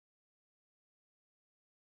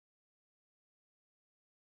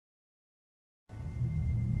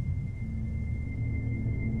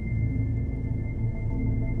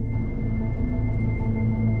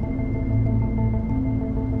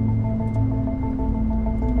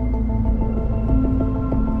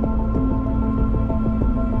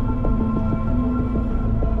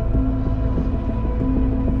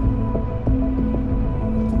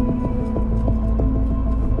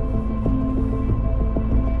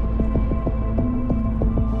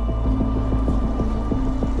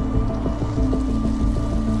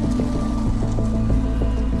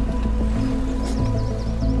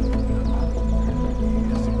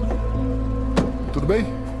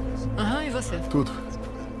Tudo.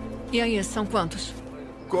 E aí, são quantos?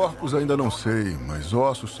 Corpos ainda não sei, mas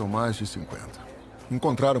ossos são mais de 50.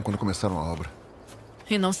 Encontraram quando começaram a obra.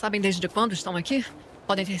 E não sabem desde quando estão aqui?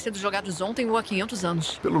 Podem ter sido jogados ontem ou há 500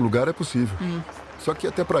 anos. Pelo lugar é possível. Só que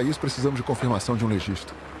até para isso precisamos de confirmação de um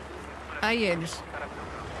legista. Aí eles.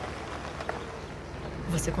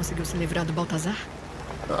 Você conseguiu se livrar do Balthazar?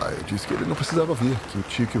 Eu disse que ele não precisava vir, que o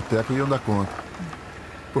Tico e o Teco iam dar conta.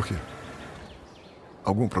 Por quê?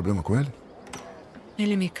 Algum problema com ele?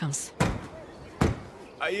 Ele me cansa.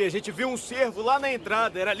 Aí, a gente viu um cervo lá na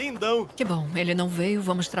entrada, era lindão. Que bom, ele não veio,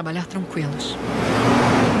 vamos trabalhar tranquilos.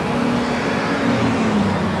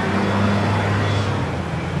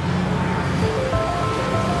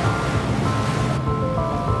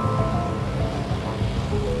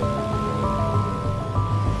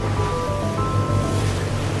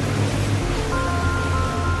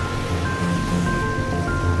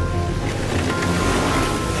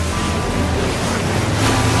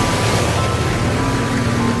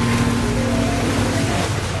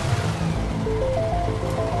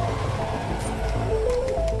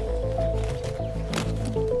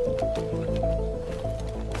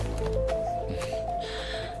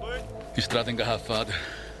 Estrada engarrafada.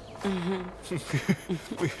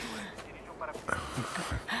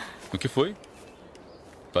 O que foi?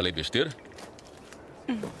 Falei besteira?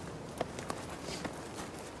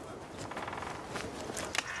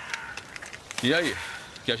 E aí?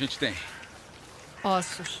 O que a gente tem?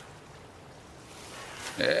 Ossos.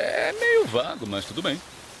 É meio vago, mas tudo bem.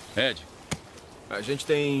 Ed. A gente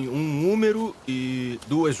tem um número e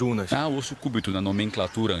 2 unas. Osso cúbito na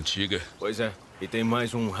nomenclatura antiga. Pois é. E tem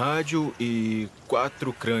mais um rádio e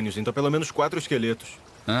 4 crânios. Então, pelo menos 4 esqueletos.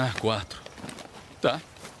 4. Tá.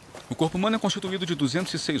 O corpo humano é constituído de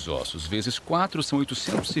 206 ossos. Vezes 4 são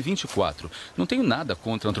 824. Não tenho nada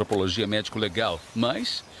contra a antropologia médico-legal,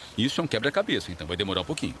 mas isso é um quebra-cabeça, então vai demorar um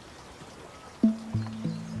pouquinho.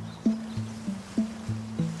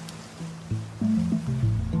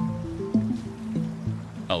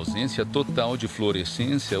 Ausência total de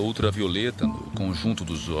fluorescência ultravioleta no conjunto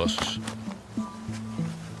dos ossos.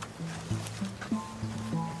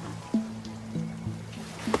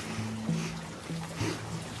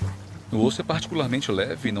 O osso é particularmente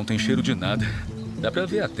leve e não tem cheiro de nada. Dá pra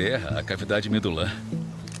ver a terra, a cavidade medular.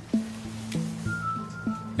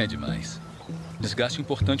 É demais. Desgaste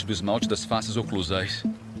importante do esmalte das faces oclusais.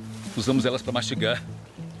 Usamos elas para mastigar.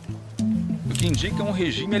 O que indica um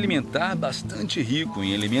regime alimentar bastante rico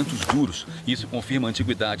em elementos duros. Isso confirma a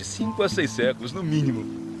antiguidade, 5 a 6 séculos, no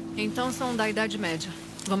mínimo. Então são da Idade Média.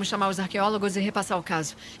 Vamos chamar os arqueólogos e repassar o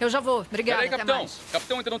caso. Eu já vou. Obrigada, Peraí, até capitão. mais.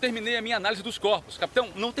 Capitão, ainda não terminei a minha análise dos corpos. Capitão,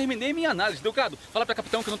 não terminei minha análise. Delgado, fala pra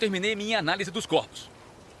capitão que eu não terminei minha análise dos corpos.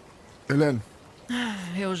 Helene.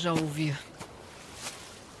 Eu já ouvi.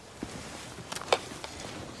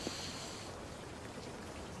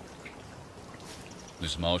 O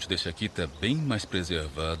esmalte desse aqui tá bem mais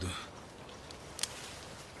preservado.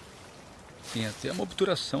 Tem até uma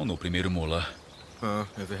obturação no primeiro molar.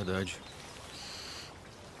 É verdade.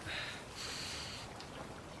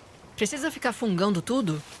 Precisa ficar fungando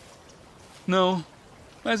tudo? Não,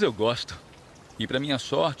 mas eu gosto. E para minha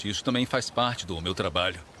sorte, isso também faz parte do meu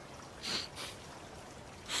trabalho.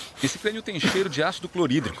 Esse crânio tem cheiro de ácido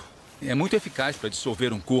clorídrico. É muito eficaz para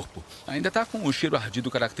dissolver um corpo. Ainda está com o cheiro ardido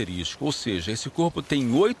característico. Ou seja, esse corpo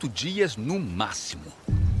tem 8 dias no máximo.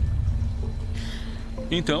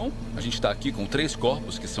 Então, a gente está aqui com 3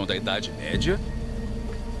 corpos que são da Idade Média.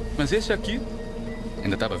 Mas esse aqui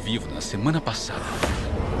ainda estava vivo na semana passada.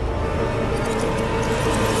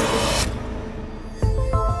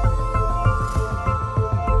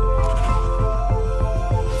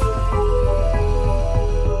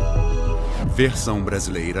 Versão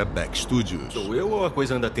brasileira Back Studios. Sou eu ou a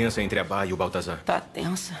coisa anda tensa entre a Bá e o Balthazar? Tá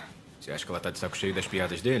tensa. Você acha que ela tá de saco cheio das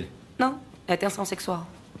piadas dele? Não, é tensão sexual.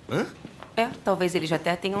 Hã? Talvez eles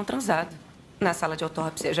até tenham transado. Na sala de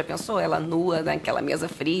autópsia, já pensou? Ela nua naquela mesa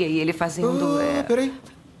fria e ele fazendo... Peraí.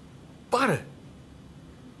 Para!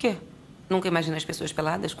 Quê? Nunca imagina as pessoas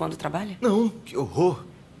peladas quando trabalha? Não, que horror.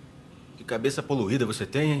 Que cabeça poluída você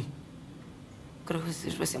tem, hein?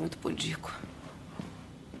 Cruzes, você é muito pudico.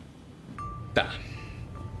 Tá.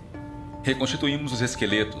 Reconstituímos os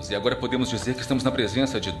esqueletos e agora podemos dizer que estamos na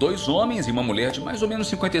presença de 2 homens e uma mulher de mais ou menos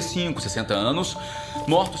 55, 60 anos,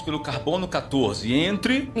 mortos pelo carbono 14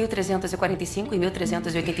 entre... 1345 e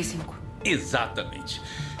 1385. Exatamente.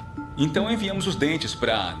 Então enviamos os dentes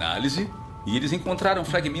para análise e eles encontraram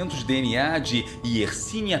fragmentos de DNA de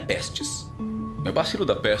Yersinia pestis. É o bacilo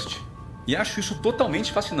da peste. E acho isso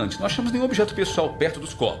totalmente fascinante. Não achamos nenhum objeto pessoal perto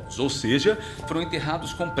dos corpos, ou seja, foram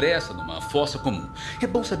enterrados com pressa numa fossa comum. É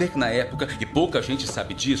bom saber que na época, e pouca gente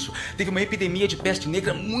sabe disso, teve uma epidemia de peste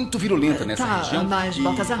negra muito virulenta nessa região. Mas,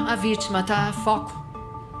 Balthazar, a vítima tá foco.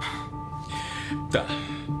 Tá.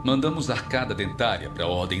 Mandamos arcada dentária para a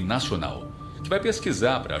Ordem Nacional, que vai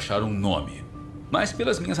pesquisar para achar um nome. Mas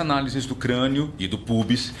pelas minhas análises do crânio e do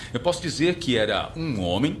pubis, eu posso dizer que era um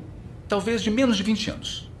homem, talvez de menos de 20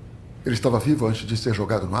 anos. Ele estava vivo antes de ser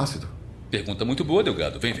jogado no ácido? Pergunta muito boa,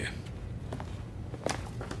 Delgado. Vem ver.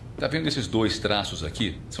 Tá vendo esses 2 traços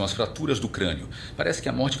aqui? São as fraturas do crânio. Parece que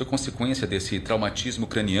a morte foi consequência desse traumatismo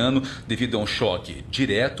craniano devido a um choque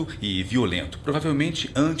direto e violento, provavelmente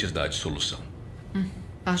antes da dissolução.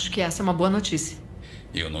 Acho que essa é uma boa notícia.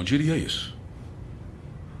 Eu não diria isso.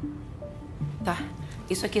 Tá.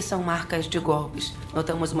 Isso aqui são marcas de golpes.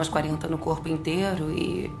 Notamos umas 40 no corpo inteiro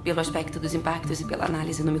e, pelo aspecto dos impactos e pela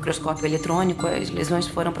análise no microscópio eletrônico, as lesões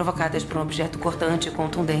foram provocadas por um objeto cortante e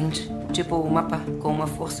contundente. Tipo uma pá, com uma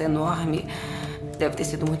força enorme. Deve ter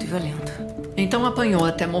sido muito violento. Então apanhou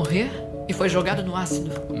até morrer e foi jogado no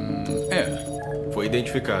ácido. Foi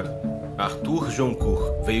identificado. Arthur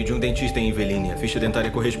Joncourt. Veio de um dentista em Eveline. A ficha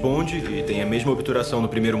dentária corresponde e tem a mesma obturação no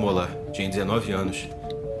primeiro molar. Tinha 19 anos.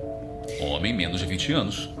 Homem menos de 20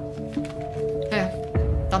 anos.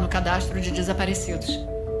 Tá no cadastro de desaparecidos.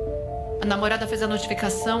 A namorada fez a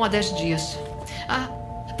notificação há 10 dias.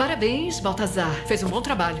 Parabéns, Balthazar. Fez um bom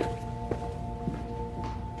trabalho.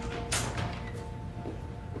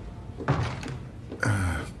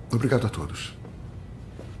 Obrigado a todos.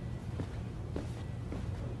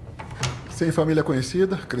 Sem família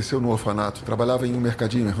conhecida, cresceu no orfanato, trabalhava em um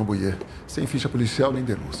mercadinho em Rambouillet, sem ficha policial nem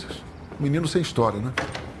denúncias. Menino sem história, né?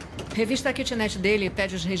 Revista a kitnet dele e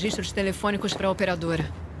pede os registros telefônicos para a operadora,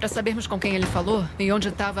 para sabermos com quem ele falou e onde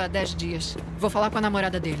estava há 10 dias. Vou falar com a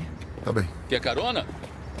namorada dele. Tá bem. Quer carona?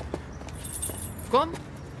 Como?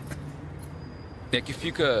 É que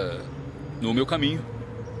fica no meu caminho.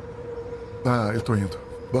 Eu tô indo.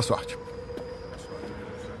 Boa sorte.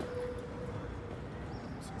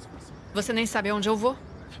 Você nem sabe onde eu vou?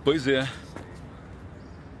 Pois é.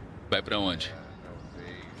 Vai pra onde?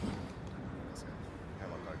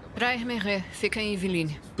 Pra Hermeret, fica em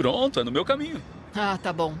Yveline. Pronto, é no meu caminho.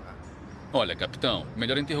 Tá bom. Olha, capitão,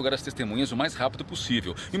 melhor interrogar as testemunhas o mais rápido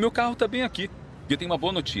possível. E o meu carro tá bem aqui. E eu tenho uma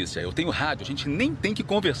boa notícia. Eu tenho rádio, a gente nem tem que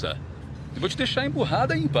conversar. Eu vou te deixar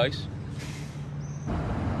emburrada e em paz.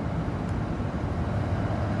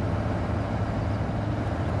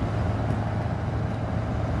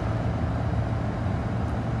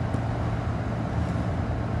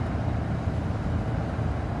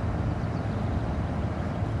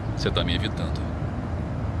 Você tá me evitando.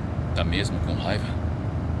 Tá mesmo com raiva?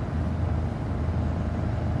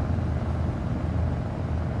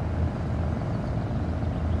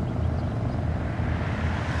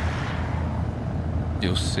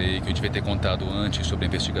 Eu sei que eu devia ter contado antes sobre a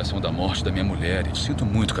investigação da morte da minha mulher. E sinto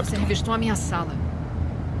muito, capitão. Você revistou a minha sala.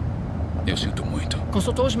 Eu sinto muito.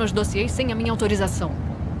 Consultou os meus dossiês sem a minha autorização.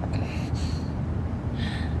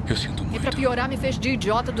 Eu sinto muito. E pra piorar, me fez de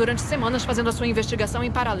idiota durante semanas fazendo a sua investigação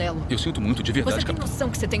em paralelo. Eu sinto muito, de verdade, Você tem capitão. noção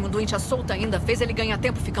que você tem um doente à solta ainda? Fez ele ganhar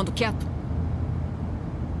tempo ficando quieto?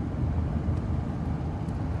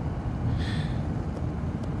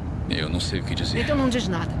 Eu não sei o que dizer. Então não diz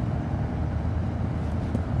nada.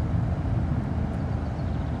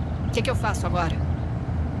 O que eu faço agora?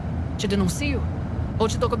 Te denuncio? Ou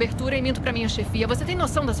te dou cobertura e minto pra minha chefia? Você tem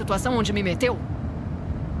noção da situação onde me meteu?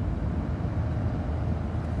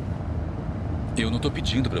 Eu não tô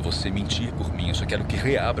pedindo pra você mentir por mim. Eu só quero que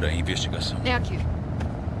reabra a investigação. É aqui.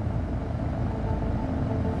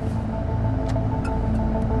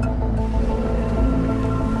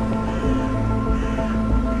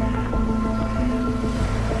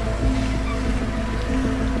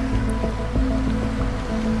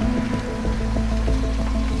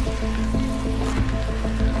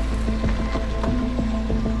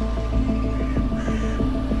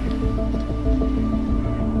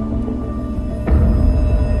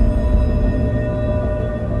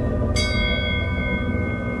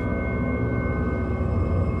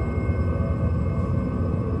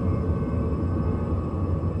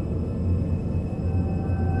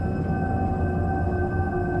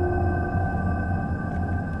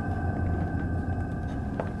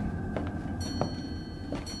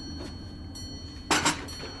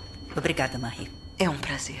 Obrigada, Marie. É um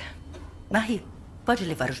prazer. Marie, pode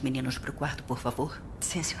levar os meninos para o quarto, por favor?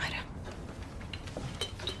 Sim, senhora.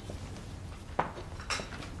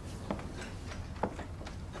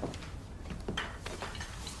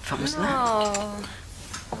 Vamos lá.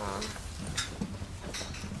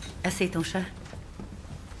 A Aceita um chá?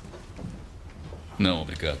 Não,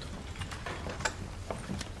 obrigado.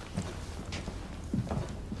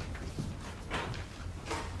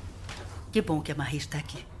 Que bom que a Marie está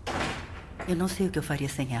aqui. Eu não sei o que eu faria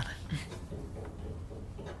sem ela.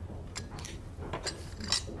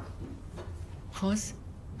 Rose,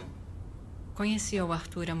 conhecia o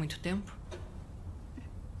Arthur há muito tempo?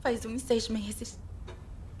 Faz uns 6 meses.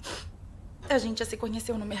 A gente já se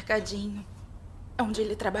conheceu no mercadinho, onde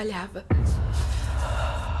ele trabalhava.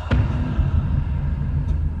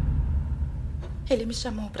 Ele me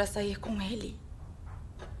chamou pra sair com ele.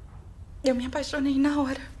 Eu me apaixonei na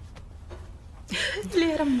hora.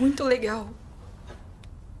 Ele era muito legal.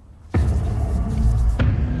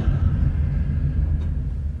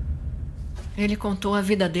 Ele contou a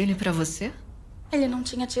vida dele pra você? Ele não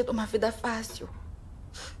tinha tido uma vida fácil.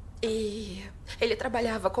 E ele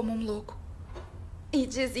trabalhava como um louco. E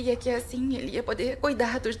dizia que assim ele ia poder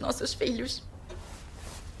cuidar dos nossos filhos.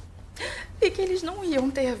 E que eles não iam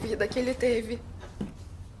ter a vida que ele teve.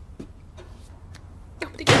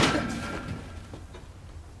 Obrigada.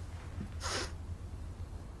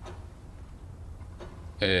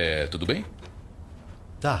 Tudo bem?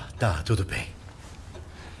 Tá, tudo bem.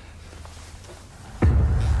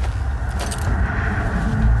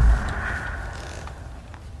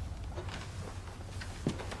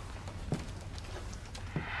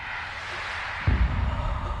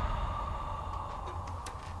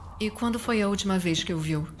 E quando foi a última vez que o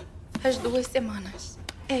viu? As 2 semanas.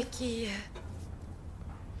 É que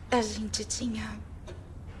a gente tinha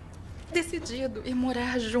decidido ir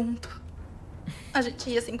morar junto. A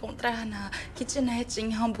gente ia se encontrar na kitnet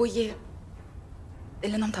em Rambouillet.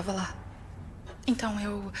 Ele não estava lá. Então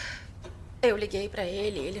eu liguei pra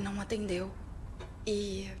ele não atendeu.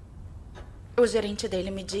 E o gerente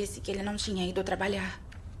dele me disse que ele não tinha ido trabalhar.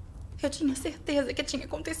 Eu tinha certeza que tinha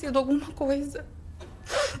acontecido alguma coisa.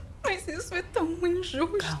 Mas isso é tão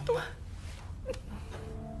injusto. Calma.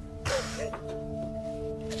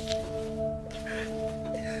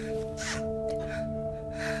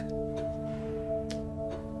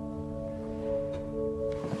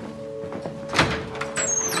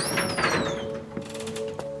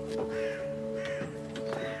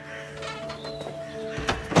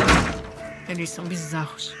 Eles são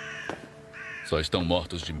bizarros. Só estão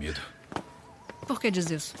mortos de medo. Por que diz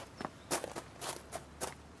isso?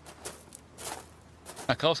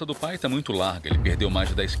 A calça do pai está muito larga. Ele perdeu mais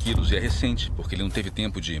de 10 quilos e é recente, porque ele não teve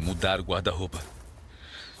tempo de mudar o guarda-roupa.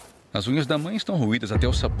 As unhas da mãe estão roídas até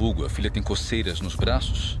o sabugo. A filha tem coceiras nos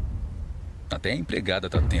braços. Até a empregada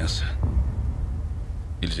está tensa.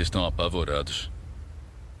 Eles estão apavorados.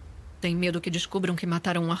 Tem medo que descubram que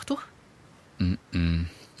mataram o Arthur?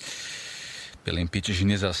 Pela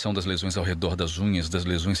epigenização das lesões ao redor das unhas, das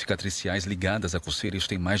lesões cicatriciais ligadas à coceira, isso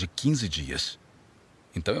tem mais de 15 dias.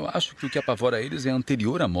 Então eu acho que o que apavora eles é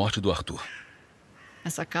anterior à morte do Arthur.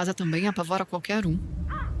 Essa casa também apavora qualquer um.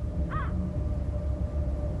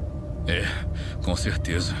 Com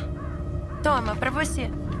certeza. Toma, pra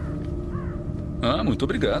você. Ah, muito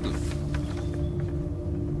obrigado.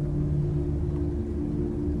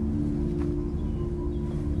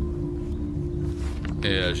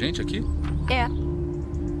 É a gente aqui? É.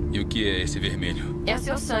 E o que é esse vermelho? É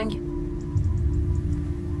seu sangue.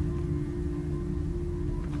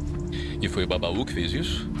 E foi o babaú que fez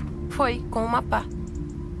isso? Foi, com uma pá.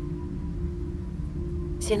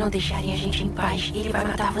 Se não deixarem a gente em paz, ele vai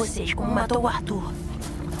matar vocês, como matou o Arthur.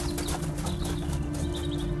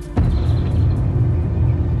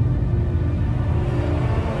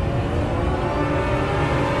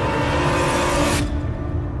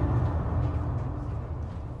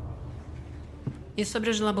 E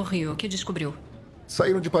sobre os Laborio, o que descobriu?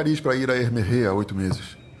 Saíram de Paris para ir a Hermeret há 8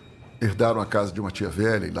 meses. Herdaram a casa de uma tia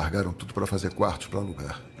velha e largaram tudo para fazer quartos para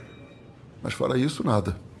alugar. Mas fora isso,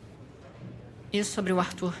 nada. E sobre o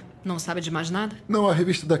Arthur? Não sabe de mais nada? Não, a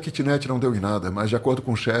revista da kitnet não deu em nada, mas de acordo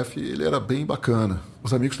com o chefe, ele era bem bacana.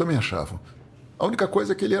 Os amigos também achavam. A única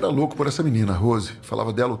coisa é que ele era louco por essa menina, a Rose.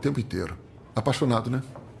 Falava dela o tempo inteiro. Apaixonado, né?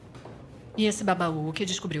 E esse babaú, o que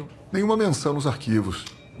descobriu? Nenhuma menção nos arquivos.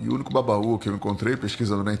 E o único babaú que eu encontrei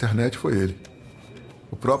pesquisando na internet foi ele.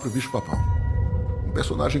 O próprio bicho-papão. Um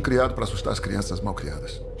personagem criado para assustar as crianças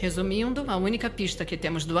mal-criadas. Resumindo, a única pista que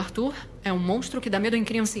temos do Arthur é um monstro que dá medo em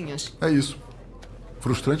criancinhas. É isso.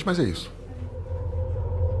 Frustrante, mas é isso.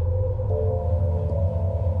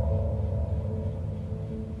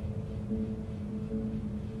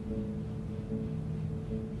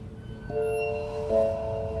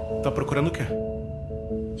 Tá procurando o quê?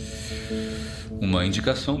 Uma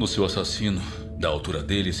indicação do seu assassino. Da altura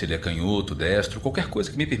dele, se ele é canhoto, destro, qualquer coisa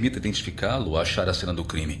que me permita identificá-lo ou achar a cena do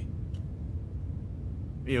crime.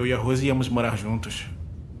 Eu e a Rose íamos morar juntos.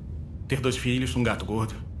 Ter 2 filhos, um gato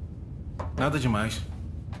gordo. Nada demais.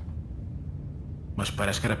 Mas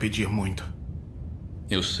parece que era pedir muito.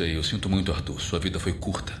 Eu sei, eu sinto muito, Arthur. Sua vida foi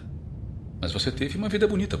curta. Mas você teve uma vida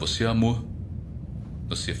bonita. Você amou.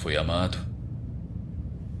 Você foi amado.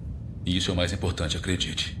 E isso é o mais importante,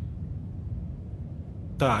 acredite.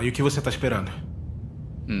 Tá, e o que você tá esperando?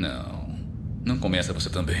 Não começa você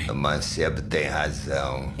também. O mancebo tem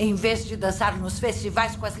razão. Em vez de dançar nos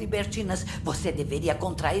festivais com as libertinas, você deveria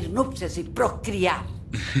contrair núpcias e procriar.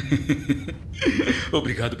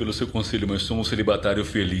 Obrigado pelo seu conselho, mas sou um celibatário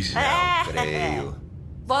feliz. Não creio.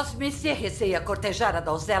 Vosso Monsieur receia cortejar a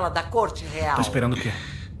donzela da corte real. Tá esperando o quê?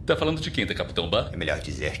 Tá falando de quem, tá, Capitão Bar? É melhor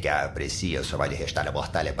dizer que a aprecia, só vai lhe restar a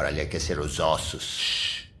mortalha para lhe aquecer os ossos.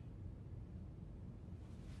 Shhh.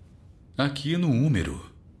 Aqui no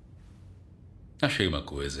Húmero. Achei uma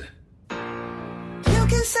coisa. You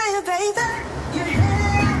can say it, baby. You're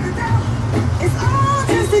here to do. It's all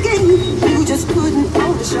just a game. You just putting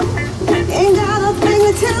on the show. Ain't got a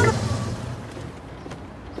thing to tell me.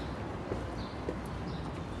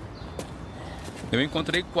 Eu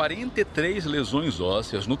encontrei 43 lesões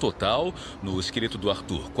ósseas no total no esqueleto do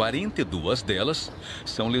Arthur. 42 delas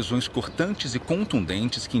são lesões cortantes e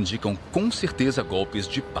contundentes que indicam com certeza golpes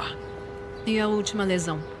de pá. E a última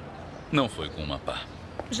lesão? Não foi com uma pá.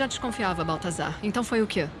 Já desconfiava, Balthazar. Então foi o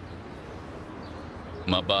quê?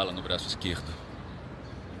 Uma bala no braço esquerdo.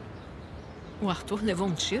 O Arthur levou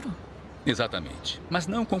um tiro? Exatamente. Mas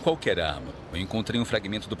não com qualquer arma. Eu encontrei um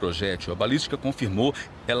fragmento do projétil. A balística confirmou.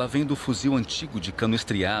 Ela vem do fuzil antigo de cano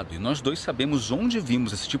estriado. E nós dois sabemos onde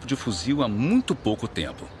vimos esse tipo de fuzil há muito pouco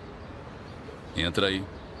tempo. Entra aí.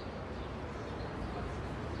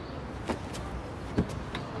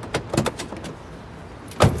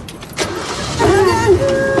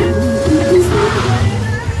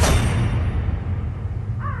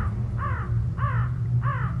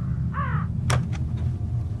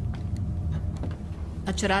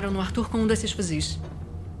 Atiraram no Arthur com um desses fuzis.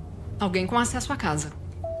 Alguém com acesso à casa.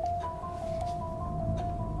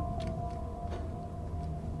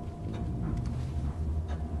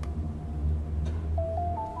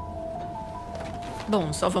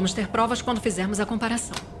 Bom, só vamos ter provas quando fizermos a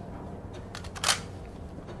comparação.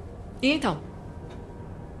 E então?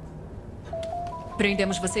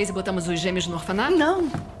 Prendemos vocês e botamos os gêmeos no orfanato? Não.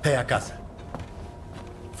 É a casa.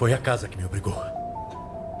 Foi a casa que me obrigou.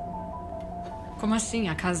 Como assim,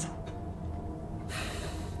 a casa?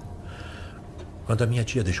 Quando a minha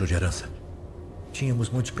tia deixou de herança, tínhamos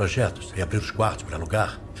muitos projetos. Reabrir os quartos para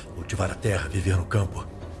alugar, cultivar a terra, viver no campo.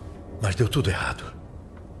 Mas deu tudo errado.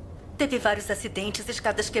 Teve vários acidentes,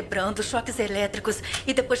 escadas quebrando, choques elétricos.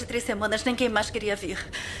 E depois de 3 semanas, ninguém mais queria vir.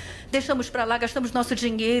 Deixamos pra lá, gastamos nosso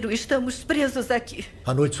dinheiro e estamos presos aqui.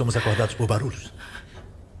 À noite somos acordados por barulhos.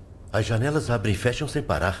 As janelas abrem e fecham sem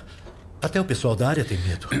parar. Até o pessoal da área tem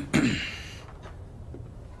medo.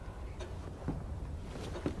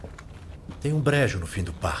 Tem um brejo no fim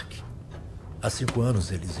do parque. Há 5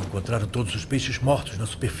 anos eles encontraram todos os peixes mortos na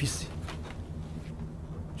superfície.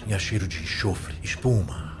 Tinha cheiro de enxofre,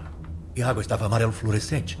 espuma. E a água estava amarelo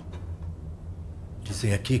fluorescente.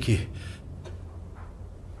 Dizem aqui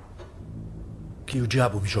que o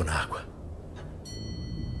diabo mijou na água.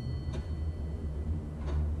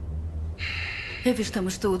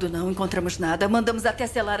 Revistamos tudo, não encontramos nada. Mandamos até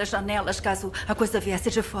selar as janelas caso a coisa viesse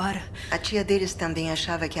de fora. A tia deles também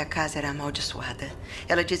achava que a casa era amaldiçoada.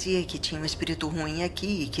 Ela dizia que tinha um espírito ruim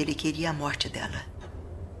aqui e que ele queria a morte dela.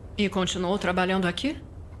 E continuou trabalhando aqui?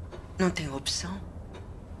 Não tenho opção.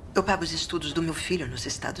 Eu pago os estudos do meu filho nos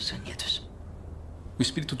Estados Unidos. O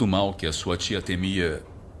espírito do mal que a sua tia temia...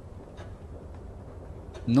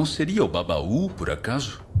 não seria o Babaú, por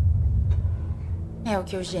acaso? É o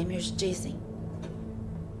que os gêmeos dizem.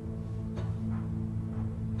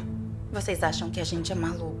 Vocês acham que a gente é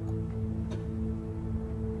maluco?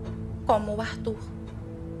 Como o Arthur.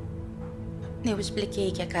 Eu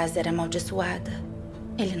expliquei que a casa era amaldiçoada.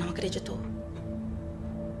 Ele não acreditou.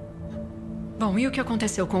 Bom, e o que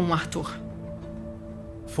aconteceu com o Arthur?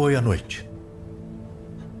 Foi à noite.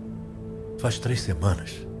 Faz 3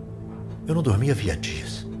 semanas. Eu não dormi havia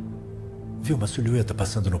dias. Vi uma silhueta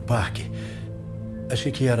passando no parque.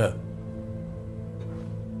 Achei que era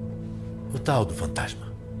o tal do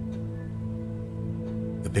fantasma.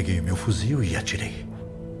 Eu peguei o meu fuzil e atirei.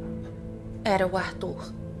 Era o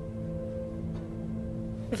Arthur.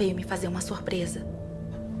 Veio me fazer uma surpresa.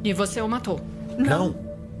 E você o matou? Não.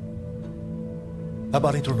 A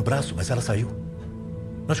bala entrou no braço, mas ela saiu.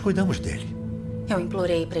 Nós cuidamos dele. Eu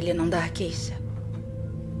implorei para ele não dar queixa.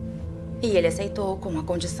 E ele aceitou com a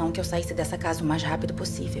condição que eu saísse dessa casa o mais rápido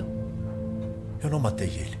possível. Eu não matei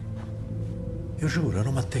ele. Eu juro, eu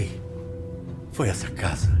não matei. Foi essa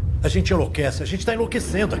casa. A gente enlouquece, a gente tá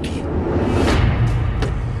enlouquecendo aqui.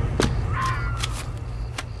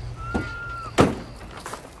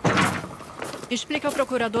 Explica ao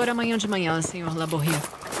procurador amanhã de manhã, Sr. Laborie.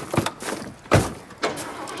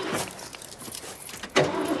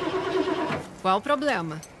 Qual o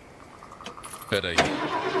problema? Peraí.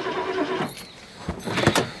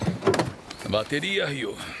 Bateria,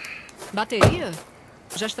 Rio. Bateria?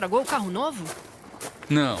 Já estragou o carro novo?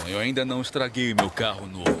 Não, eu ainda não estraguei o meu carro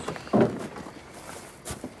novo.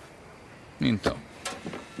 Então,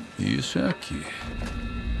 isso é aqui.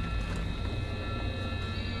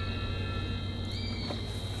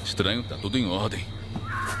 Estranho, tá tudo em ordem.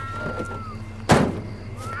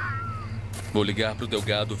 Vou ligar pro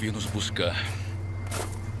Delgado vir nos buscar.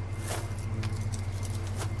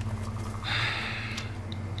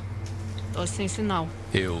 Tô sem sinal.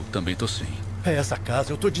 Eu também tô sem. É essa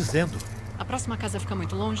casa, eu tô dizendo. A próxima casa fica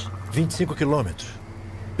muito longe? 25 quilômetros.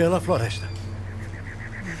 Pela floresta.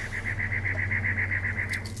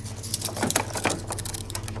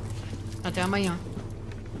 Até amanhã.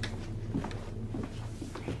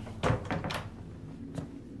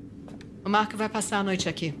 O Mark vai passar a noite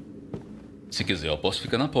aqui. Se quiser, eu posso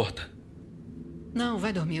ficar na porta. Não,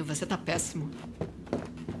 vai dormir. Você tá péssimo.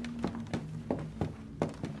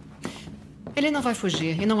 Ele não vai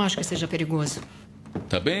fugir e não acho que seja perigoso.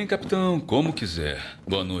 Tá bem, capitão. Como quiser.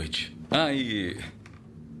 Boa noite. Ah, e...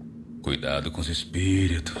 cuidado com os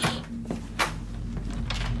espíritos.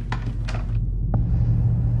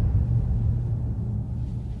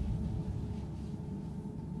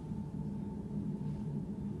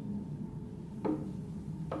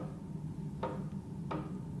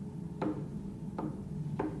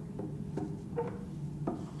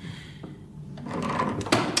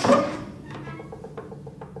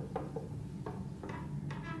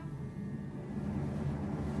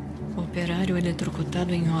 Operário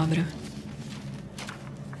eletrocutado em obra.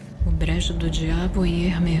 O brejo do diabo em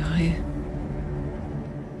Hermeré.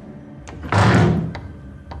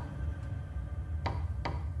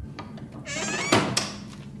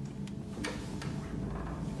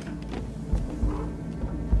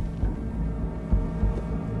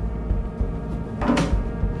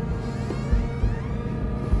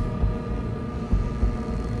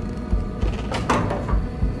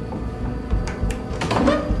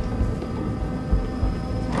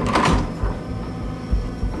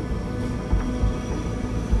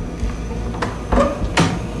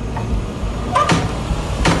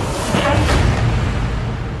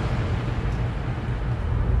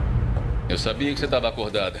 Eu sabia que você estava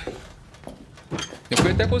acordada. Eu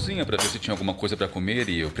fui até a cozinha para ver se tinha alguma coisa para comer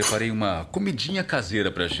e eu preparei uma comidinha caseira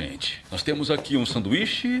pra gente. Nós temos aqui um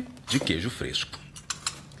sanduíche de queijo fresco.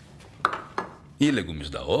 E legumes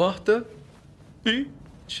da horta. E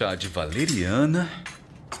chá de valeriana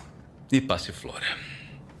e passiflora.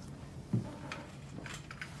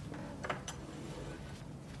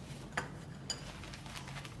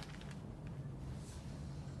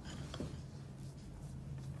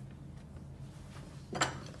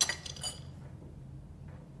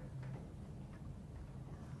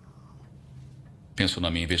 Pensou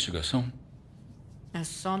na minha investigação? É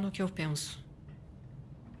só no que eu penso.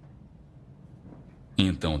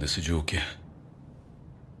 Então decidiu o quê?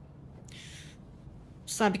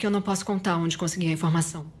 Sabe que eu não posso contar onde consegui a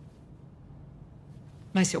informação.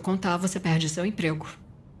 Mas se eu contar, você perde seu emprego.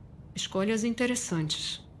 Escolhas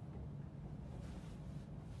interessantes.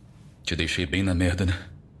 Te deixei bem na merda, né?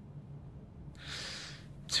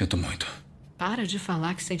 Sinto muito. Para de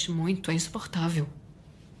falar que sente muito, é insuportável.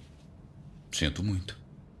 Sinto muito.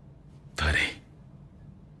 Farei.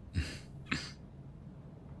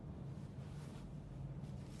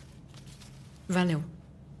 Valeu.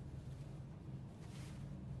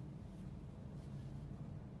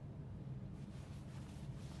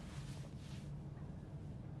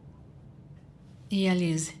 E a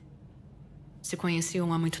Lizzie? Se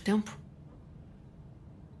conheciam há muito tempo?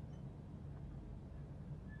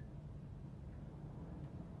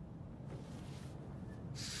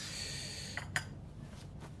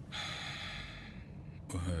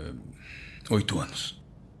 Uh, 8 anos.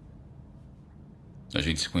 A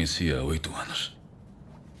gente se conhecia há 8 anos.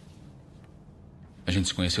 A gente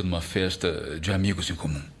se conheceu numa festa de amigos em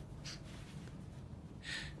comum.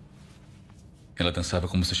 Ela dançava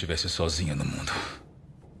como se estivesse sozinha no mundo.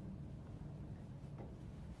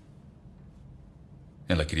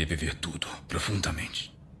 Ela queria viver tudo,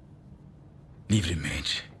 profundamente.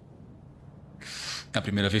 Livremente. A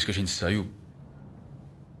primeira vez que a gente saiu...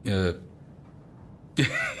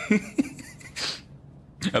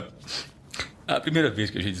 primeira vez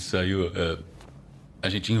que a gente saiu, a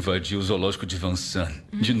gente invadiu o zoológico de Vansan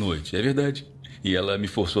de noite, é verdade. E ela me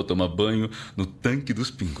forçou a tomar banho no tanque dos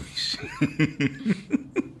pinguins.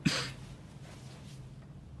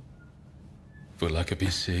 Foi lá que eu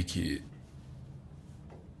pensei que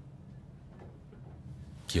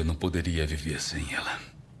eu não poderia viver sem ela.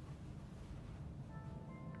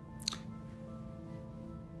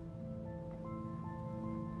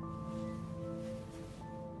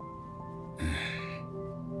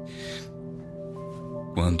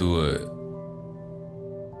 Quando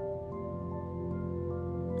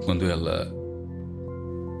ela...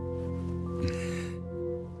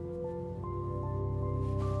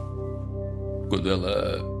 Quando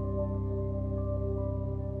ela...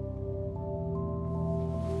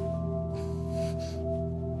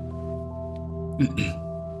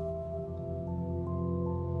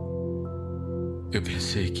 Eu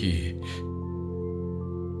pensei que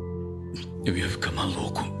eu ia ficar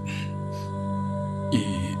maluco.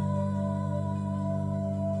 E...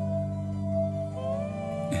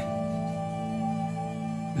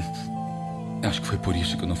 acho que foi por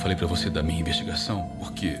isso que eu não falei pra você da minha investigação,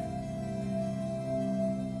 porque...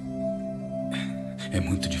 é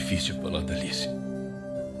muito difícil falar da Alice.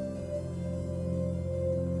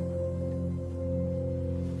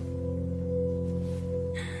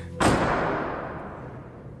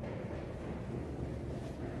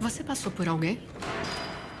 Você passou por alguém?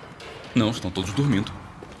 Não, estão todos dormindo.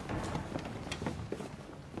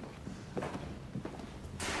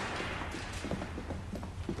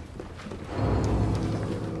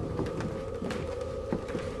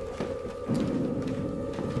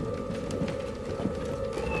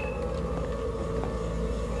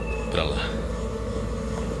 Pra lá.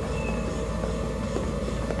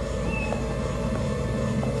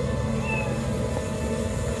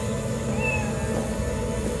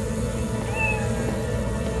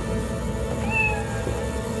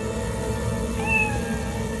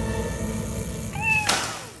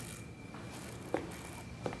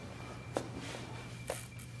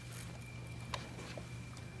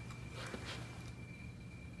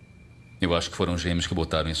 Eu acho que foram gêmeos que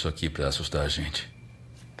botaram isso aqui pra assustar a gente.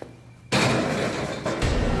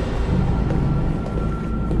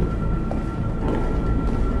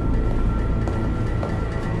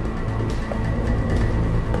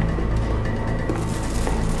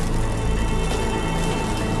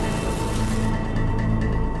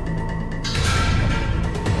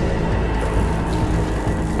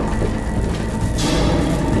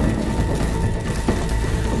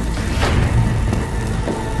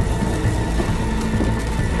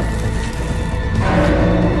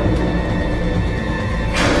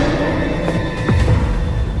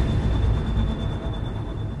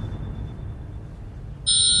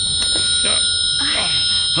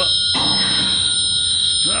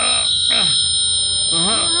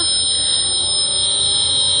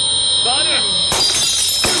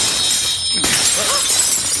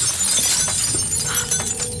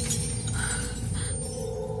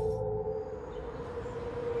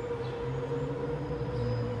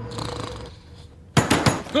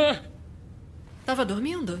 Tava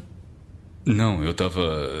dormindo? Não, eu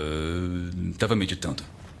tava meditando.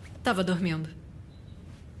 Tava dormindo.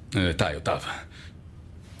 Tá, eu tava.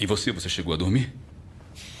 E você chegou a dormir?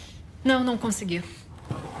 Não, não consegui.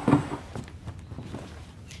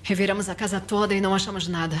 Reviramos a casa toda e não achamos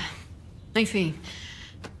nada. Enfim,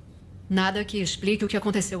 nada que explique o que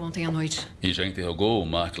aconteceu ontem à noite. E já interrogou o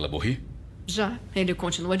Mark Laborie? Já. Ele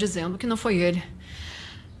continua dizendo que não foi ele.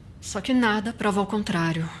 Só que nada prova ao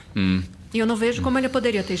contrário. E eu não vejo como ele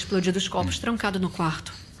poderia ter explodido os copos trancado no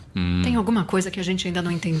quarto. Tem alguma coisa que a gente ainda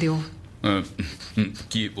não entendeu.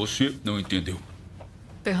 Que você não entendeu.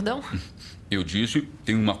 Perdão? Eu disse,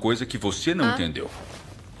 tem uma coisa que você não entendeu.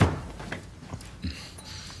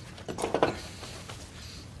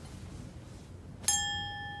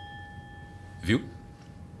 Viu?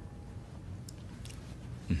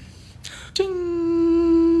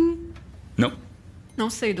 Tchim! Não. Não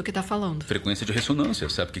sei do que tá falando. Frequência de ressonância,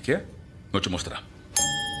 sabe o que é? Vou te mostrar.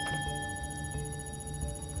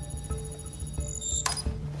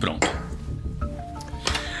 Pronto.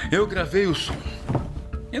 Eu gravei o som.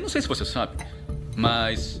 Eu não sei se você sabe,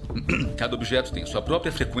 mas cada objeto tem sua própria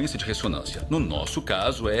frequência de ressonância. No nosso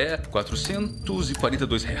caso é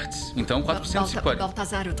 442 Hz. Então 440...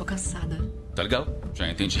 Balthazar, eu tô cansada. Tá legal? Já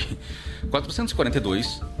entendi.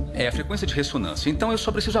 442 é a frequência de ressonância. Então eu só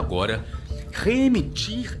preciso agora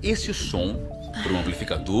reemitir esse som para um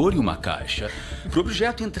amplificador e uma caixa para o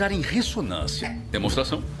objeto entrar em ressonância.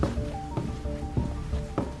 Demonstração.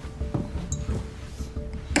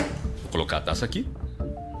 Vou colocar a taça aqui.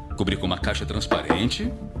 cobrir com uma caixa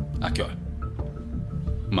transparente. Aqui, ó.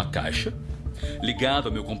 Uma caixa ligada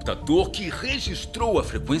ao meu computador que registrou a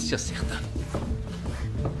frequência certa.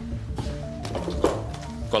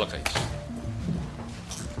 Coloca isso.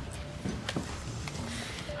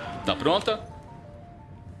 Tá pronta?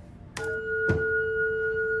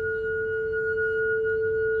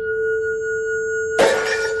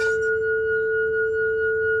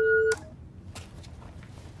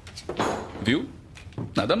 Viu?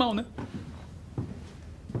 Nada mal, né?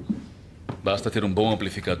 Basta ter um bom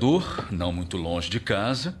amplificador, não muito longe de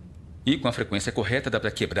casa, e com a frequência correta dá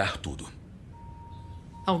pra quebrar tudo.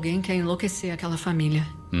 Alguém quer enlouquecer aquela família.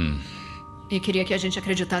 E queria que a gente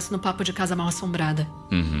acreditasse no papo de casa mal assombrada.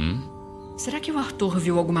 Será que o Arthur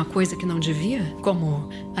viu alguma coisa que não devia? Como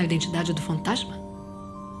a identidade do fantasma?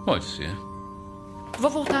 Pode ser. Vou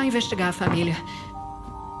voltar a investigar a família.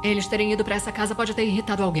 Eles terem ido pra essa casa pode ter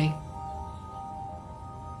irritado alguém.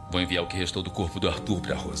 Vou enviar o que restou do corpo do Arthur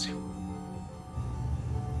pra Rose.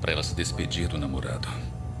 Pra ela se despedir do namorado.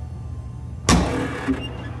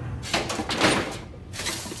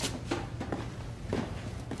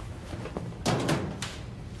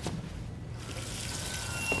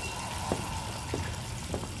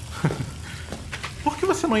 Por que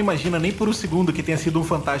você não imagina nem por um segundo que tenha sido um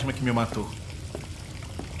fantasma que me matou?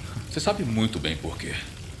 Você sabe muito bem por quê.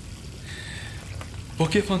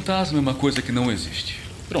 Porque fantasma é uma coisa que não existe.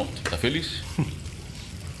 Pronto, tá feliz?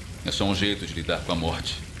 É só um jeito de lidar com a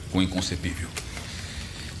morte, com o inconcebível.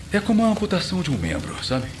 É como a amputação de um membro,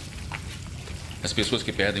 sabe? As pessoas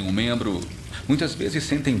que perdem um membro muitas vezes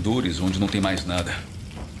sentem dores onde não tem mais nada.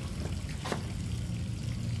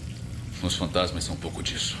 Os fantasmas são um pouco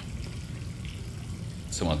disso.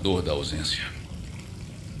 São a dor da ausência.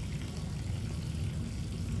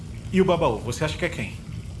 E o Babaú, você acha que é quem?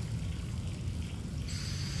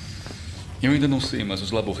 Eu ainda não sei, mas os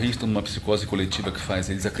laborrins estão numa psicose coletiva que faz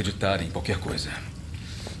eles acreditarem em qualquer coisa.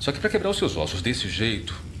 Só que para quebrar os seus ossos desse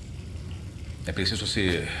jeito, é preciso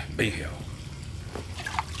ser bem real.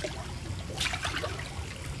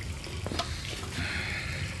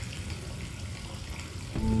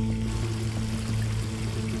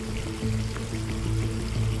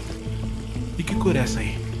 E que cor é essa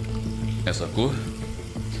aí? Essa cor?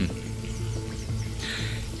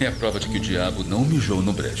 É a prova de que o diabo não mijou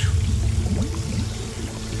no brejo.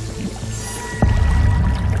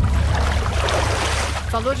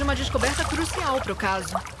 Falou de uma descoberta crucial para o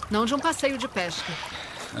caso, não de um passeio de pesca.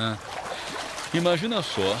 Imagina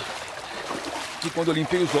só que quando eu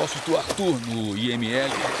limpei os ossos do Arthur no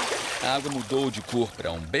IML, a água mudou de cor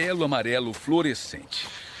para um belo amarelo fluorescente.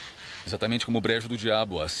 Exatamente como o brejo do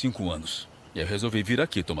diabo há 5 anos. E eu resolvi vir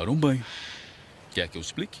aqui tomar um banho. Quer que eu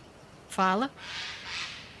explique? Fala.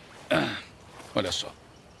 Olha só.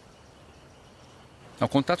 Ao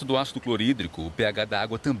contato do ácido clorídrico, o pH da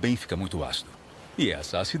água também fica muito ácido. E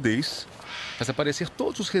essa acidez faz aparecer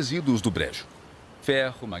todos os resíduos do brejo.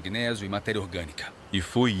 Ferro, magnésio e matéria orgânica. E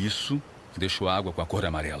foi isso que deixou a água com a cor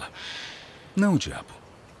amarela. Não o diabo.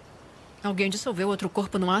 Alguém dissolveu outro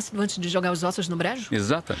corpo no ácido antes de jogar os ossos no brejo?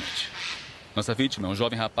 Exatamente. Nossa vítima é um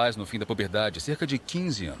jovem rapaz no fim da puberdade, cerca de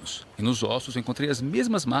 15 anos. E nos ossos eu encontrei as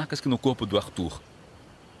mesmas marcas que no corpo do Arthur.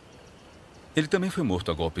 Ele também foi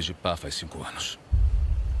morto a golpes de pá faz 5 anos.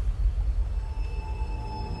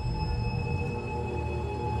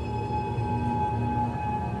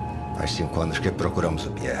 Faz 5 anos que procuramos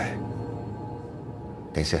o Pierre.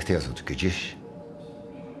 Tem certeza do que diz?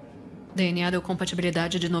 DNA deu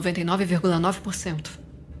compatibilidade de 99,9%.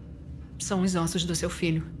 São os ossos do seu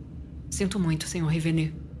filho. Sinto muito, Sr.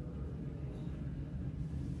 Rivenet.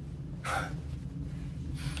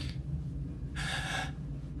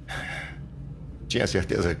 Tinha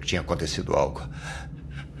certeza que tinha acontecido algo.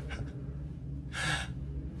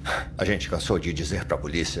 A gente cansou de dizer para a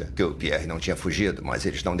polícia que o Pierre não tinha fugido, mas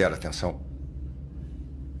eles não deram atenção.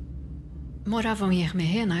 Moravam em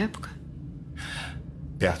Hermeret na época?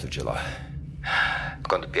 Perto de lá.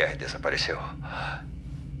 Quando Pierre desapareceu.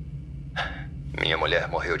 Minha mulher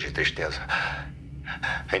morreu de tristeza.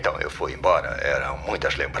 Então eu fui embora. Eram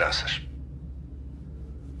muitas lembranças.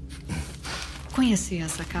 Conheci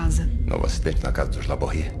essa casa. Novo acidente na casa dos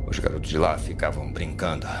Laborri. Os garotos de lá ficavam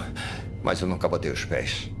brincando. Mas eu nunca botei os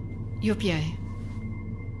pés. E o Pierre?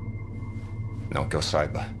 Não que eu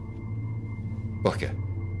saiba. Por quê?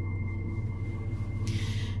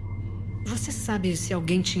 Você sabe se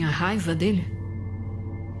alguém tinha raiva dele?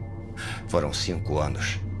 Foram 5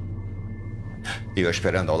 anos. E eu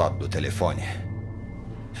esperando ao lado do telefone.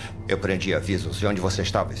 Eu prendi avisos de onde você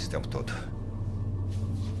estava esse tempo todo.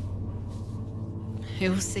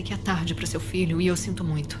 Eu sei que é tarde para seu filho e eu sinto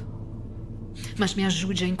muito. Mas me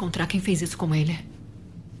ajude a encontrar quem fez isso com ele.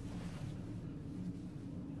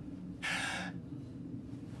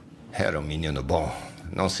 Era um menino bom.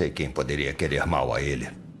 Não sei quem poderia querer mal a ele.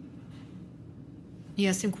 E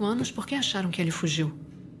há 5 anos, por que acharam que ele fugiu?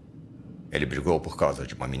 Ele brigou por causa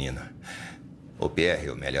de uma menina. O Pierre e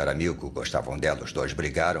o melhor amigo gostavam dela. Os dois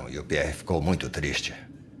brigaram e o Pierre ficou muito triste.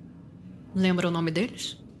 Lembra o nome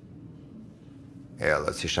deles?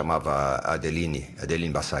 Ela se chamava Adeline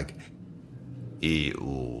Bassag. E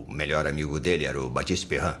o melhor amigo dele era o Baptiste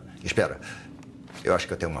Perrin. Espera, eu acho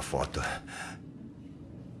que eu tenho uma foto.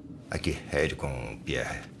 Aqui, é ele com o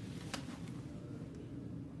Pierre.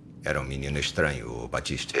 Era um menino estranho, o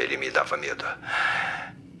Baptiste. Ele me dava medo.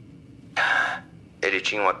 Ele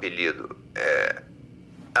tinha um apelido.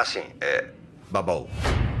 Babaú.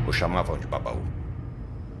 O chamavam de Babaú.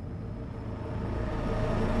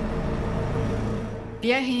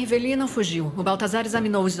 Pierre Riveli não fugiu. O Balthazar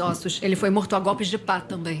examinou os ossos. Ele foi morto a golpes de pá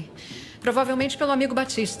também. Provavelmente pelo amigo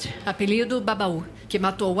Baptiste, apelido Babaú, que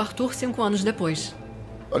matou o Arthur 5 anos depois.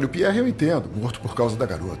 Olha, o Pierre eu entendo, morto por causa da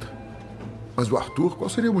garota. Mas o Arthur, qual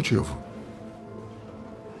seria o motivo?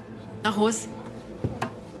 A Rose.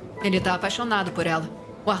 Ele tá apaixonado por ela.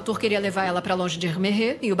 O Arthur queria levar ela pra longe de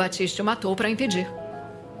Herméré e o Baptiste o matou pra impedir.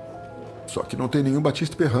 Só que não tem nenhum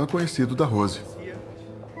Baptiste Perrin conhecido da Rose.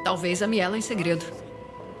 Talvez ame ela em segredo.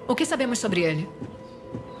 O que sabemos sobre ele?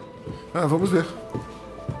 Vamos ver.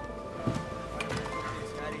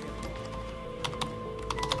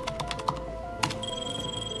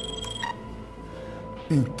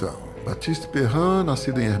 Então, Baptiste Perrin,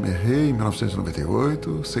 nascido em Herméré em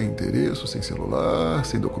 1998, sem endereço, sem celular,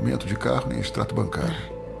 sem documento de carro nem extrato bancário.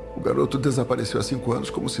 O garoto desapareceu há 5 anos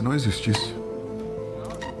como se não existisse.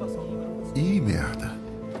 Ih, merda.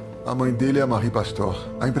 A mãe dele é a Marie Pastor,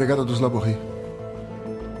 a empregada dos Laborie.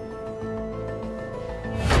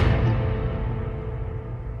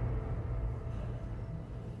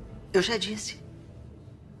 Eu já disse.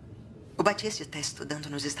 O Baptiste está estudando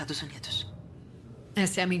nos Estados Unidos.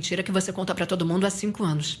 Essa é a mentira que você conta pra todo mundo há 5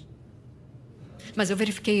 anos. Mas eu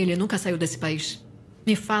verifiquei, ele nunca saiu desse país.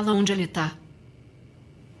 Me fala onde ele tá.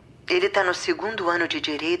 Ele está no 2º ano de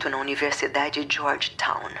Direito na Universidade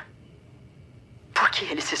Georgetown. Por que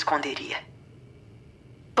ele se esconderia?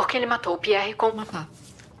 Porque ele matou o Pierre com uma pá.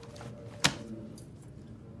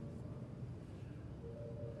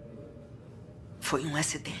 Foi um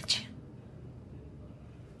acidente.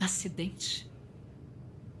 Acidente?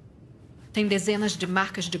 Tem dezenas de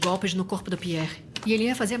marcas de golpes no corpo do Pierre. E ele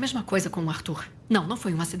ia fazer a mesma coisa com o Arthur. Não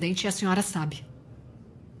foi um acidente e a senhora sabe.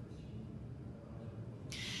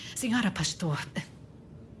 Senhora Pastor,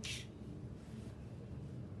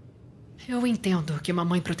 eu entendo que uma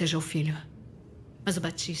mãe protegeu o filho. Mas o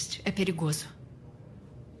Baptiste é perigoso.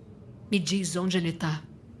 Me diz onde ele tá.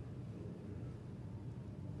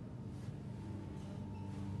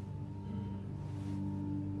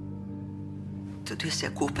 Tudo isso é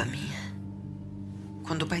culpa minha.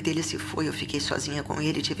 Quando o pai dele se foi, eu fiquei sozinha com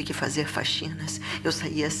ele e tive que fazer faxinas. Eu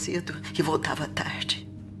saía cedo e voltava tarde.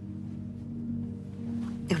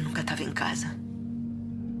 Eu nunca estava em casa.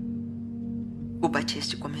 O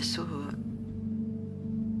Baptiste começou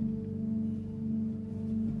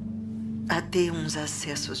a ter uns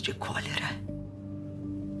acessos de cólera.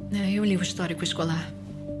 Eu li o histórico escolar.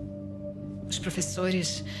 Os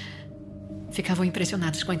professores ficavam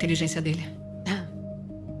impressionados com a inteligência dele.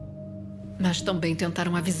 Mas também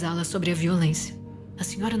tentaram avisá-la sobre a violência. A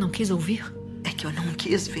senhora não quis ouvir? É que eu não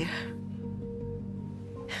quis ver.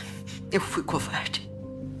 Eu fui covarde.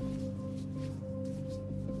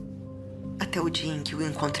 Até o dia em que o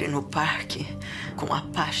encontrei no parque, com a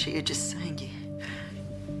pá cheia de sangue.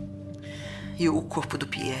 E o corpo do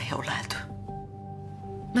Pierre ao lado.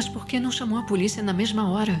 Mas por que não chamou a polícia na mesma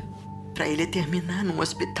hora? Para ele terminar num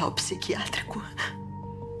hospital psiquiátrico.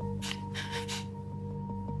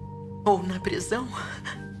 Ou na prisão.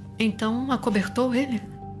 Então acobertou ele?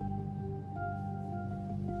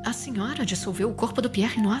 A senhora dissolveu o corpo do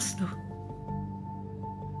Pierre no ácido?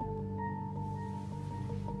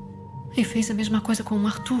 E fez a mesma coisa com o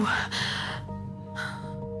Arthur.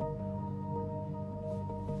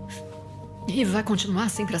 E vai continuar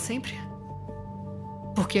assim para sempre?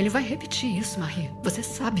 Porque ele vai repetir isso, Marie. Você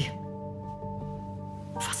sabe.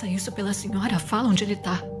 Faça isso pela senhora. Fala onde ele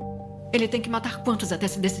tá. Ele tem que matar quantos até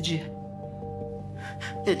se decidir?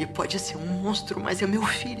 Ele pode ser um monstro, mas é meu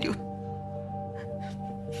filho.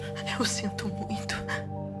 Eu sinto muito.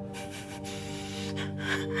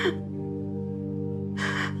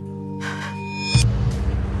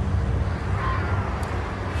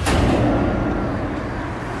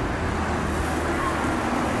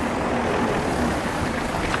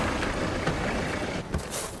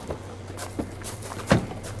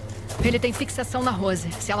 Ele tem fixação na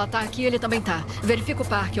Rose. Se ela tá aqui, ele também tá. Verifica o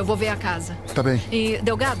parque, eu vou ver a casa. Tá bem. E,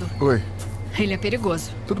 Delgado? Oi. Ele é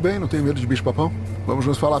perigoso. Tudo bem, não tenho medo de bicho-papão. Vamos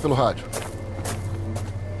nos falar pelo rádio.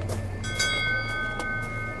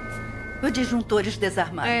 Os disjuntores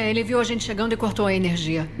desarmaram. Ele viu a gente chegando e cortou a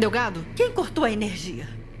energia. Delgado? Quem cortou a energia?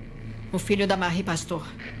 O filho da Marie Pastor.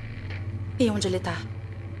 E onde ele tá?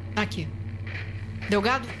 Aqui.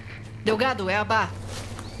 Delgado? Delgado, é a Bá.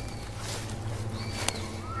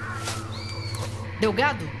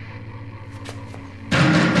 Delgado?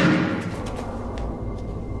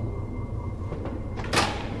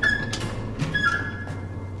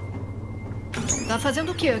 Tá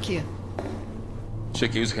fazendo o que aqui?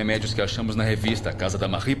 Chequei os remédios que achamos na revista A Casa da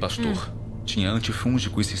Marie Pastor. Tinha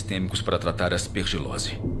antifúngicos sistêmicos para tratar a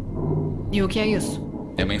aspergilose. E o que é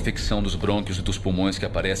isso? É uma infecção dos brônquios e dos pulmões que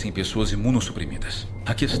aparece em pessoas imunossuprimidas.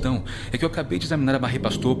 A questão é que eu acabei de examinar a Marie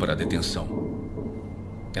Pastor para a detenção.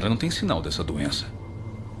 Ela não tem sinal dessa doença.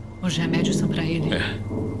 Os remédios são para ele.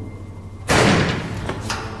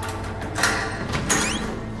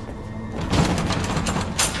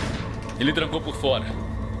 Ele trancou por fora.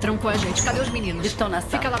 Trancou a gente. Cadê os meninos? Estão na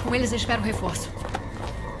sala. Fica lá com eles e espera o reforço.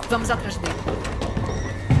 Vamos atrás dele.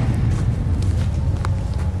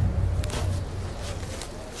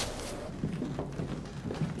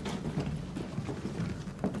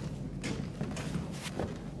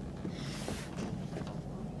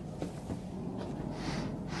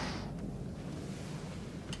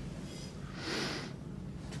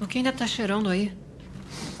 O que ainda tá cheirando aí?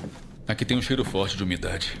 Aqui tem um cheiro forte de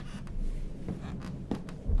umidade.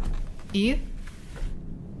 E?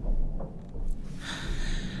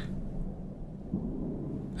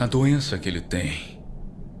 A doença que ele tem.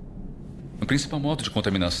 O principal modo de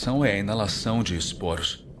contaminação é a inalação de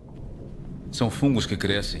esporos. São fungos que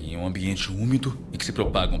crescem em um ambiente úmido e que se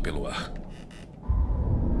propagam pelo ar.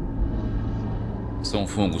 São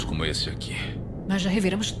fungos como esse aqui. Mas já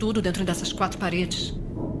reviramos tudo dentro dessas 4 paredes.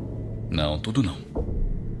 Não, tudo não.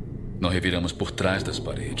 Não reviramos por trás das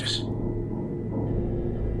paredes.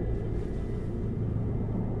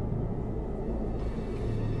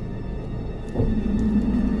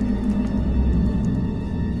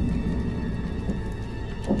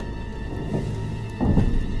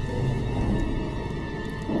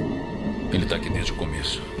 Ele está aqui desde o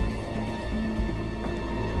começo.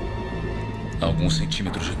 A alguns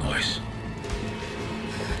centímetros de nós.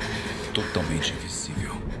 Totalmente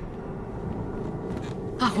invisível.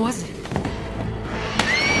 A Rose.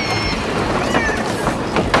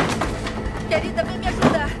 Querida, vem me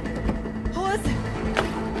ajudar. Rose!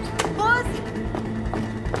 Rose!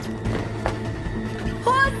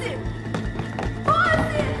 Rose!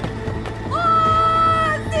 Rose! Rose!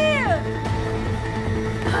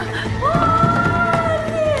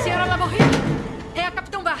 Rose! Senhora Laborri! É a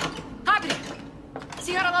Capitão Bar. Abre!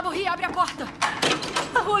 Senhora Laborri, abre a porta.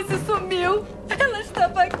 A Rose sumiu. Ela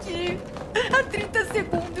estava aqui há 30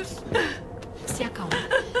 segundos. Se acalma.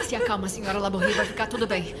 Se acalma, senhora Laborri. Vai ficar tudo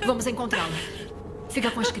bem. Vamos encontrá-la. Fica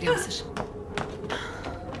com as crianças.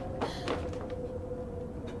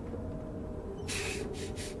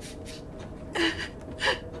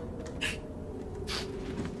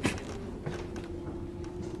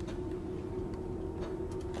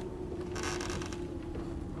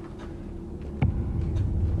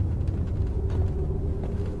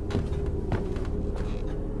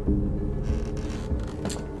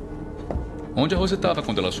 Onde a Rose estava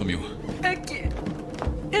quando ela sumiu? Aqui.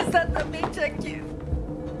 Exatamente aqui.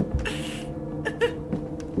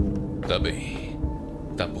 Tá bem.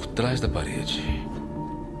 Tá por trás da parede.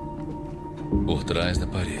 Por trás da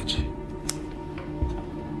parede.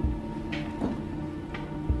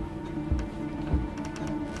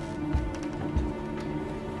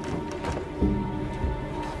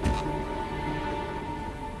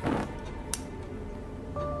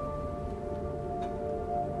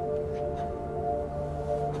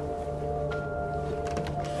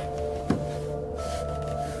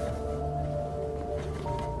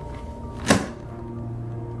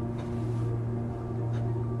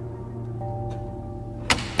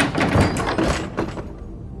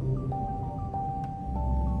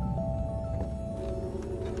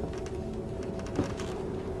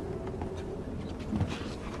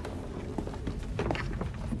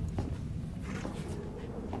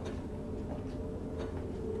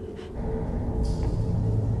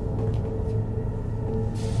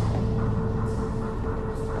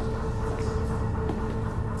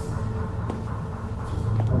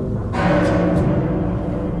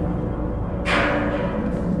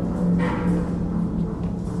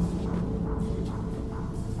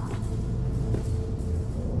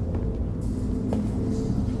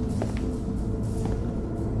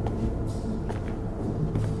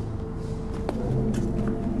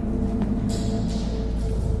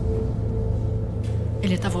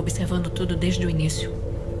 estava observando tudo desde o início.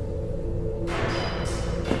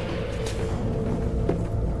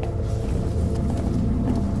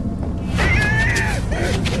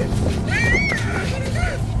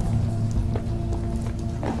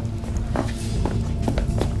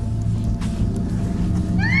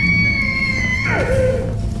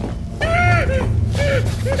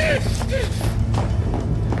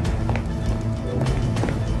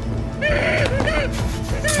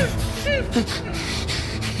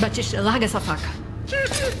 Batista, larga essa faca.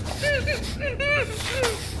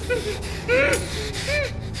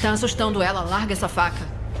 Tá assustando ela, larga essa faca.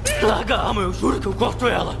 Larga a arma, eu juro que eu corto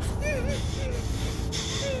ela.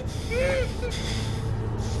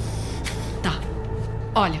 Tá.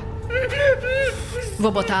 Olha.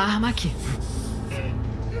 Vou botar a arma aqui.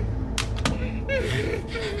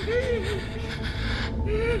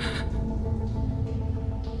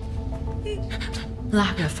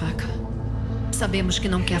 Larga a faca. Sabemos que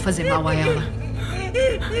não quer fazer mal a ela.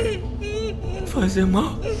 Fazer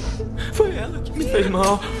mal? Foi ela que me fez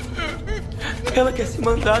mal. Ela quer se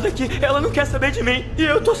mandar daqui. Ela não quer saber de mim. E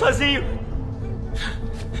eu tô sozinho.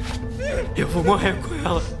 Eu vou morrer com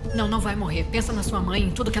ela. Não, não vai morrer. Pensa na sua mãe,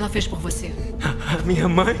 em tudo que ela fez por você. A minha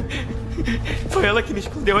mãe? Foi ela que me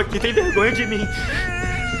escondeu aqui. Tem vergonha de mim.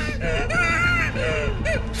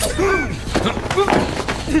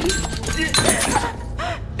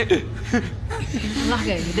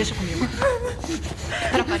 Larga ele, deixa comigo.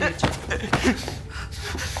 Para a parede.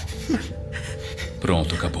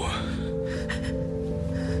 Pronto, acabou.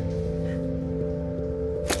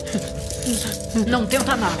 Não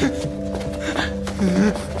tenta nada.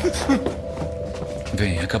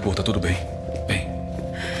 Vem, acabou, tá tudo bem. Vem.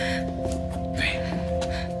 Vem.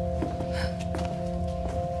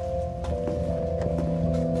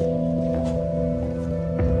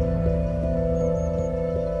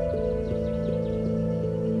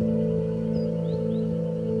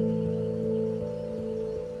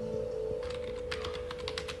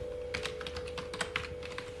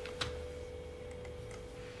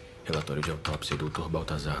 Relatório de autópsia do Dr.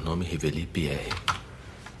 Balthazar, nome Riveli Pierre.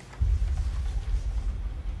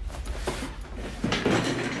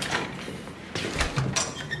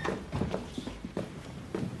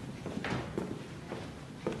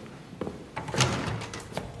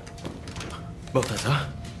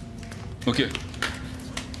 Balthazar? O quê?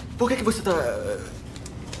 Por que você tá...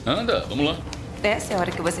 Anda, vamos lá. Essa é a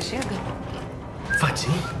hora que você chega?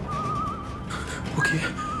 Fatim? O quê?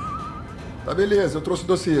 Tá, beleza, eu trouxe o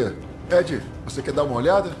dossiê. Ed, você quer dar uma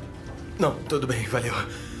olhada? Não, tudo bem, valeu.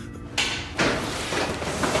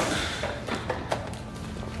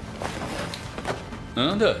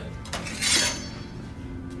 Anda.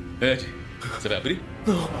 Ed, você vai abrir?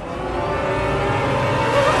 Não.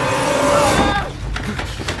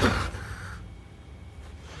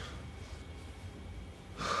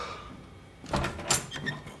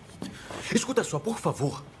 Escuta só, por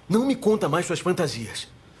favor. Não me conta mais suas fantasias.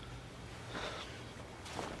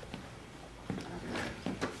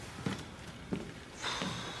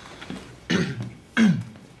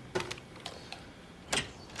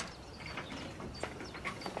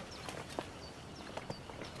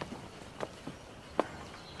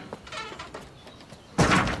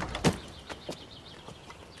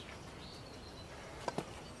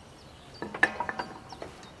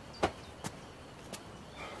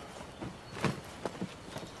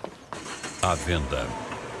 À venda.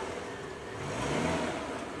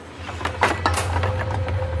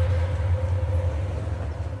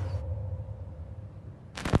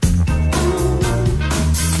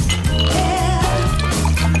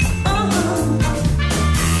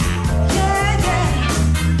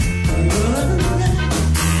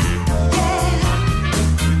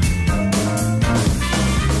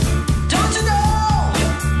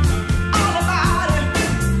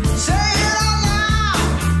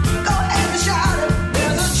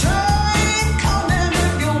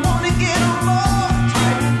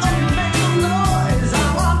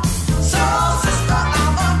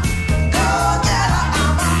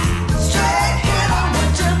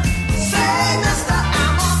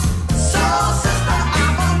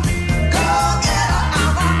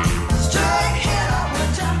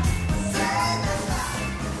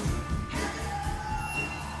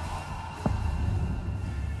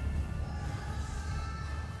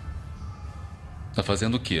 Tá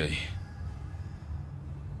fazendo o que aí?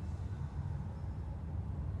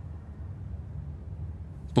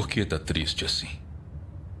 Por que tá triste assim?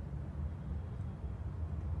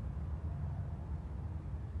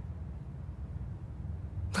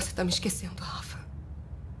 Você tá me esquecendo, Rafa.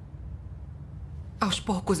 Aos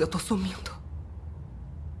poucos eu tô sumindo.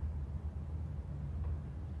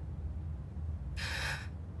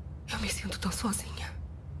 tão sozinha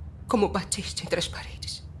como o Batiste entre as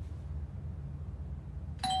paredes.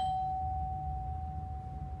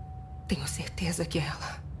 Tenho certeza que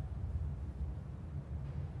ela...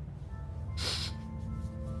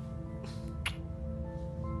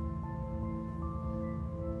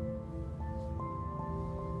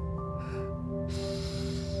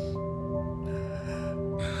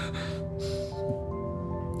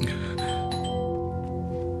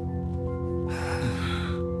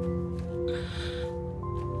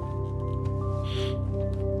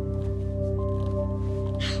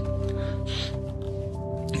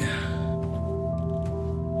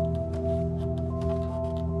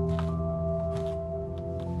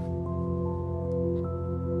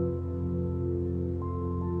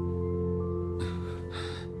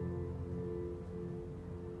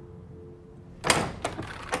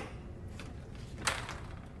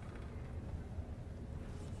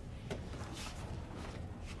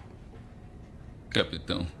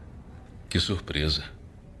 Capitão, que surpresa.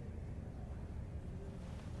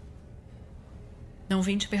 Não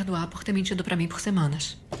vim te perdoar por ter mentido pra mim por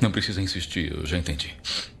semanas. Não precisa insistir, eu já entendi.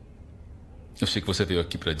 Eu sei que você veio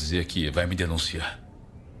aqui pra dizer que vai me denunciar.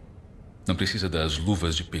 Não precisa das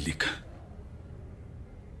luvas de pelica.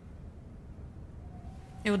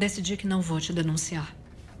 Eu decidi que não vou te denunciar.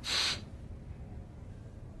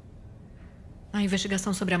 A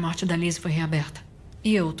investigação sobre a morte da Liz foi reaberta.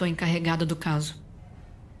 E eu tô encarregada do caso.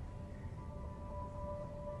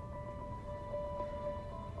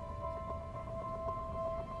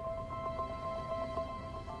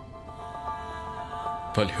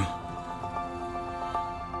 Valeu.